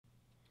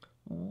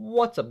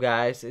What's up,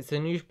 guys? It's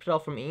Anuj Patel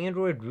from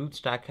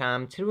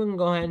AndroidRoots.com. Today we're going to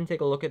go ahead and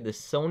take a look at the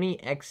Sony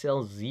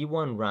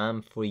XL-Z1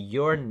 ROM for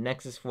your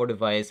Nexus 4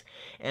 device.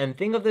 And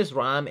think of this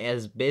ROM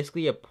as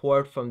basically a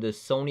port from the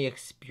Sony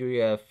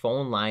Xperia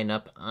phone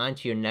lineup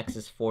onto your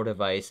Nexus 4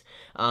 device.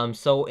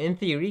 So in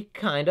theory,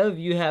 kind of,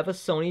 you have a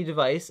Sony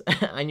device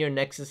on your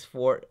Nexus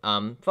 4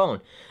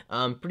 phone.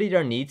 Pretty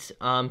darn neat.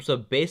 So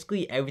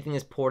basically everything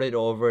is ported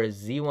over: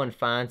 Z1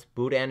 fonts,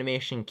 boot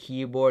animation,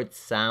 keyboard,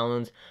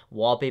 sounds,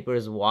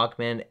 wallpapers,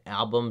 Walkman,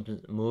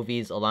 albums,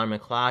 movies, alarm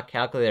and clock,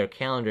 calculator,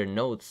 calendar,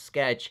 notes,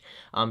 sketch,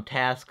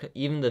 task,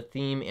 even the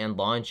theme and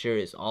launcher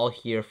is all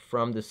here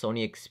from the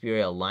Sony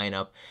Xperia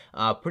lineup.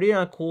 Pretty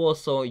darn cool.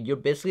 So you're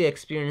basically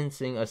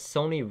experiencing a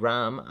Sony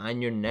ROM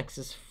on your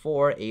Nexus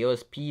 4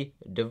 AOSP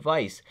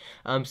device.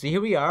 So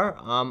here we are,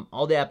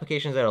 all the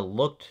applications that are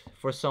looked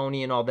for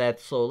Sony and all that.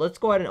 So let's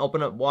go ahead and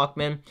open up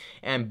Walkman,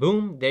 and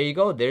boom, there you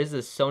go. There's the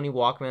Sony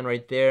Walkman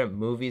right there,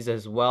 movies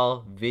as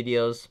well,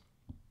 videos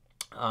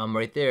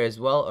right there as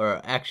well,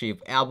 or actually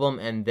album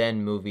and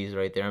then movies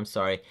right there. I'm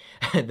sorry,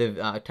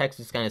 the text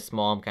is kind of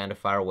small. I'm kind of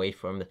far away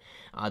from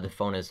the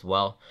phone as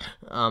well.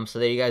 So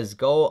there you guys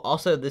go.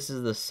 Also, this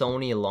is the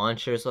Sony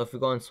launcher. So if we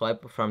go and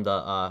swipe from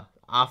the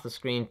off the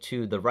screen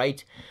to the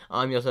right,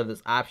 you also have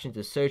this option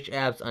to search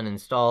apps,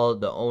 uninstall,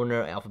 the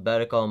owner,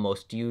 alphabetical,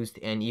 most used,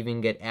 and even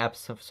get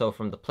apps so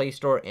from the Play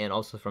Store and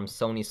also from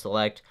Sony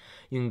Select.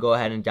 You can go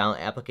ahead and download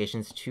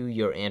applications to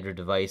your Android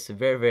device.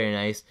 Very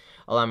nice.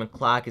 Alarm and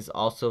clock is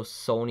also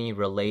Sony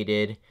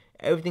related.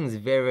 Everything's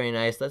very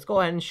nice. Let's go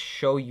ahead and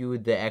show you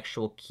the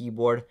actual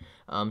keyboard.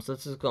 So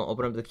let's just go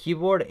open up the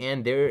keyboard,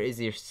 and there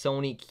is your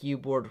Sony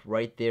keyboard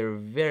right there.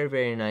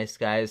 Very nice,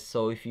 guys.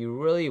 So if you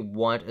really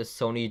want a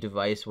Sony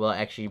device while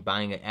actually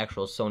buying an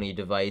actual Sony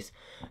device,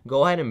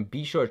 go ahead and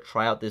be sure to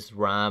try out this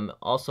ROM.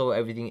 Also,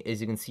 everything,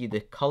 as you can see, the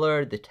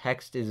color, the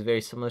text is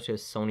very similar to a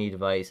Sony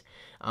device.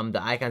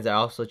 The icons are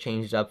also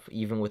changed up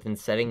even within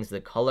settings.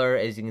 The color,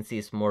 as you can see,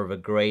 is more of a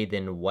gray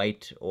than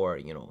white, or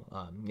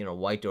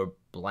white or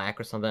black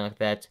or something like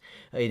that.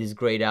 It is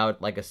grayed out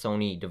like a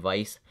Sony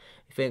device.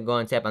 If you go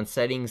and tap on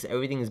settings,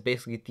 everything is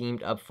basically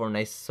themed up for a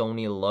nice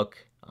Sony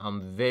look.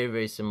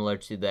 Very similar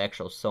to the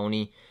actual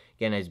Sony.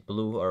 Again, nice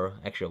blue, or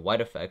actually a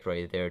white effect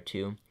right there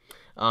too.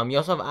 You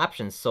also have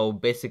options, so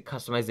basic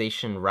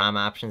customization ROM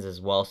options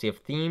as well. So you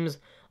have themes,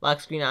 lock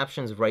screen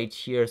options right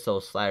here, so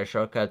slider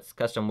shortcuts,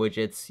 custom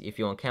widgets, if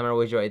you want camera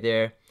widget right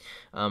there.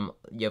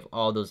 You have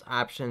all those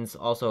options.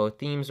 Also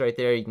themes right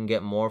there, you can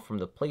get more from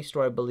the Play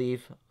Store, I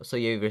believe. So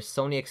you have your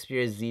Sony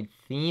Xperia Z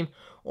theme,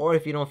 or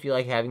if you don't feel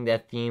like having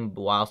that theme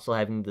while still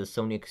having the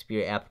Sony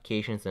Xperia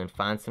applications and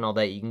fonts and all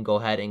that, you can go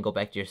ahead and go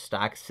back to your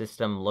stock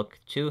system look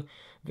too.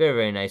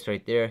 Very nice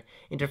right there.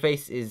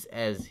 Interface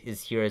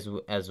is here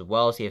as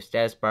well. So you have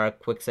status bar,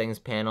 quick settings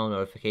panel,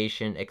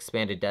 notification,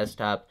 expanded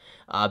desktop,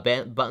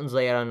 buttons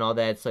layout and all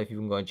that. So if you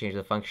can go and change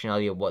the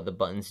functionality of what the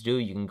buttons do,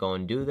 you can go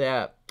and do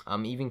that.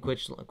 Even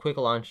quick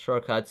launch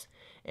shortcuts,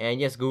 and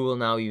yes, Google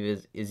Now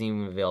is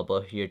even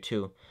available here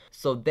too.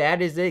 So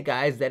that is it,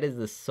 guys. That is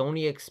the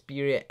Sony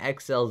Xperia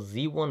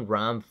XL-Z1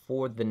 ROM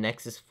for the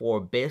Nexus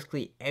 4.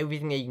 Basically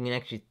everything that you can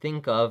actually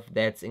think of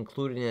that's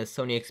included in a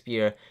Sony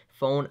Xperia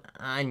phone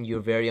on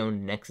your very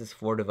own Nexus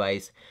 4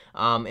 device.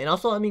 And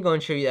also, let me go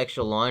and show you the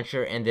actual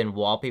launcher and then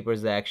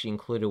wallpapers that are actually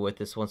included with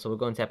this one. So we're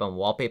going to tap on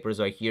wallpapers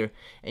right here,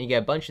 and you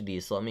get a bunch of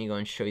these. So let me go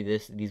and show you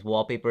these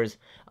wallpapers.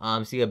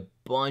 So you have a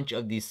bunch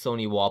of these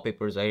Sony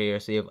wallpapers right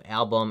here. So you have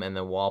album and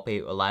then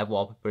live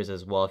wallpapers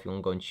as well, if you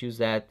want to go and choose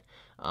that.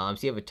 So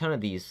you have a ton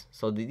of these.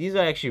 So these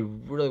are actually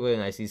really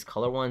nice. These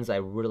color ones, I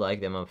really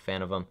like them. I'm a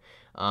fan of them.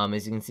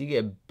 As you can see, you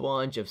get a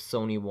bunch of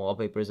Sony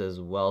wallpapers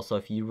as well. So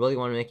if you really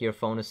want to make your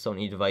phone a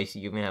Sony device,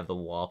 you can have the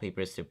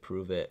wallpapers to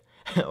prove it.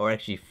 Or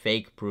actually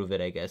fake prove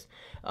it, I guess.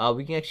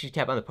 We can actually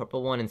tap on the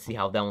purple one and see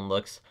how that one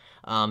looks.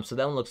 So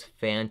that one looks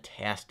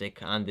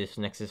fantastic on this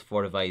Nexus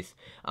 4 device.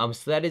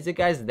 So that is it,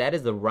 guys. That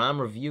is the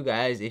ROM review,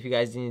 guys. If you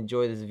guys did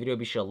enjoy this video,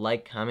 be sure to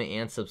like, comment,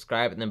 and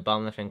subscribe. And then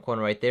bottom left hand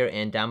corner right there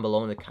and down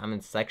below in the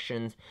comment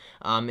sections.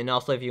 And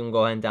also, if you can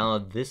go ahead and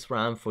download this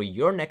ROM for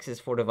your Nexus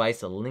 4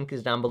 device, the link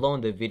is down below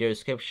in the video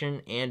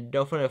description. And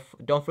don't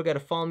forget to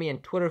follow me on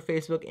Twitter,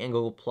 Facebook, and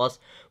Google+,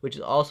 which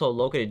is also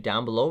located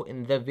down below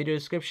in the video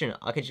description.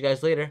 I'll catch you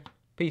guys later.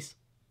 Peace.